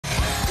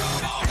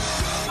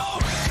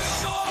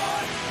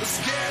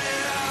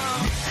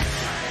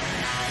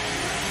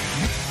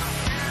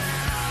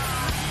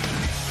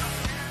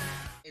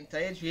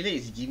entire trailer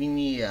is giving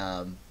me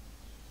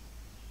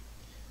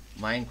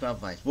Minecraft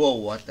vibes. Whoa,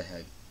 what the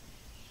heck?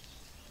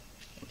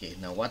 Okay,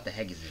 now what the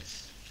heck is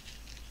this?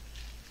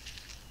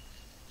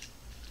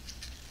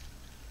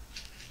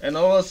 And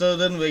all of a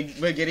sudden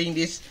we're getting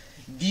this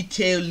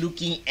detailed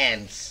looking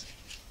ants.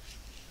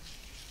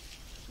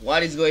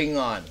 What is going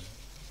on?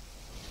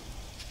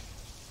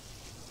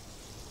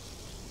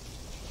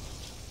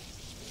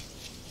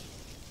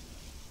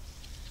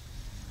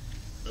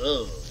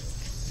 Ugh.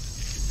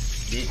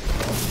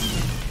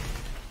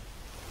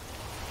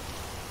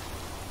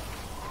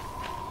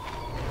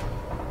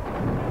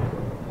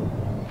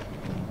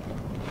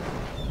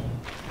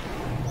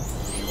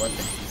 What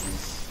the heck is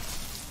this?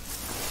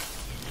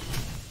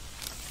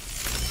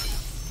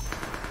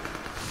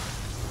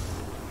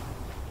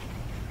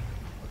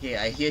 Okay,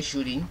 I hear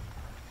shooting.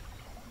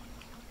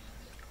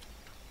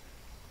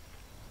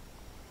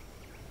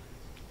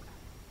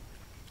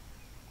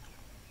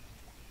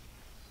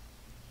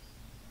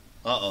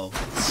 Uh-oh.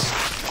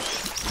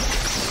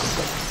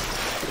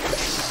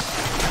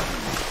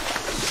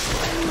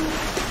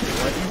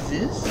 What is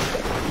this?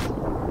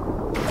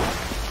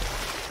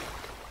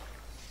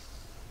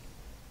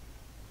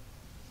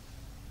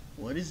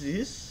 What is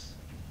this?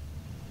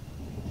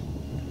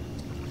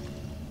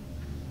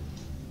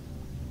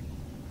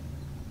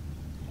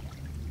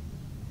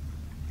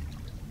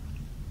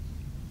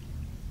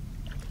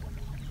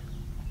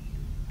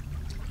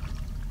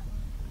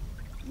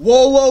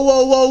 Whoa, whoa,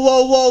 whoa, whoa,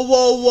 whoa,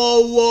 whoa,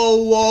 whoa,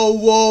 whoa, whoa,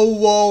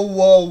 whoa,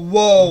 whoa,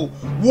 whoa,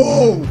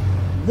 whoa,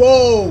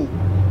 whoa,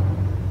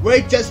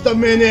 wait just a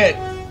minute.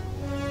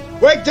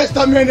 Wait just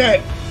a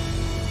minute.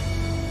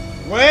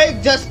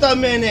 Wait just a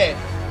minute.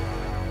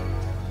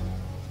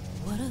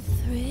 What a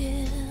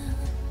thrill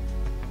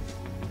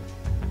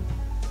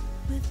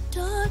with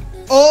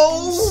darkness.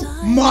 Oh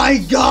my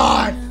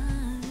God.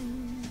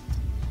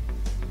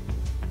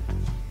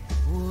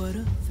 What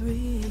a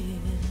thrill.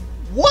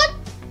 What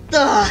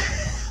the?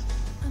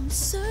 I'm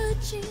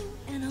searching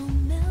and I'll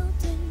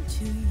melt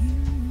into you.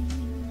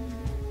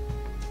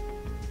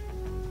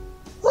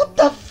 What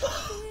the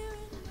fuck?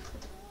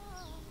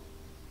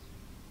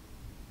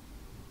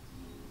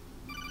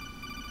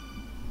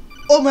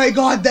 Oh my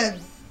God, that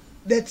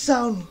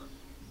sound,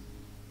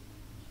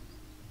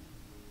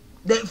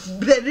 that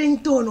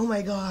ringtone, oh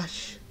my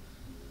gosh.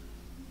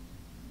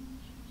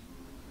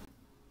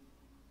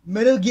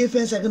 Metal Gear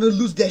fans are gonna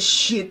lose their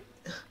shit.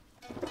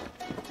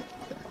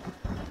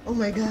 Oh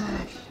my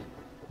gosh.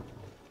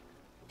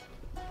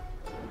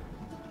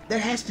 That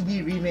has to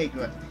be a remake,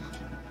 right?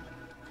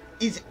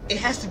 It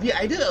has to be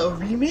either a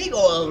remake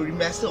or a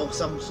remaster of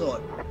some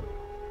sort.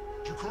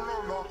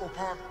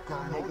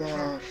 Oh my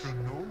gosh.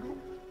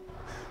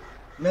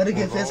 Metal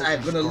Gear fans are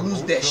gonna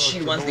lose their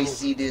shit once they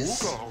see this.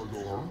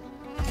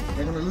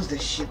 They're gonna lose their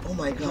shit. Oh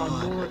my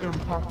God.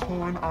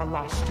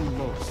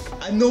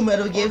 I'm no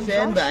Metal Gear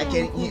fan, but I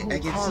can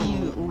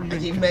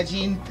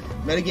imagine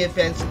Metal Gear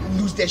fans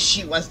lose their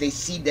shit once they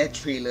see that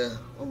trailer.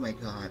 Oh my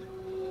God.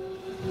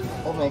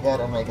 Oh my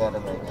God. Oh my God. Oh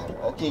my God.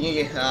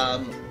 Okay.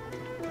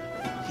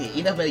 Okay.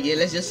 Enough Metal Gear.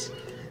 Let's just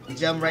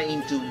jump right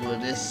into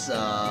this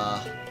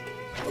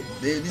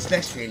this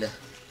next trailer.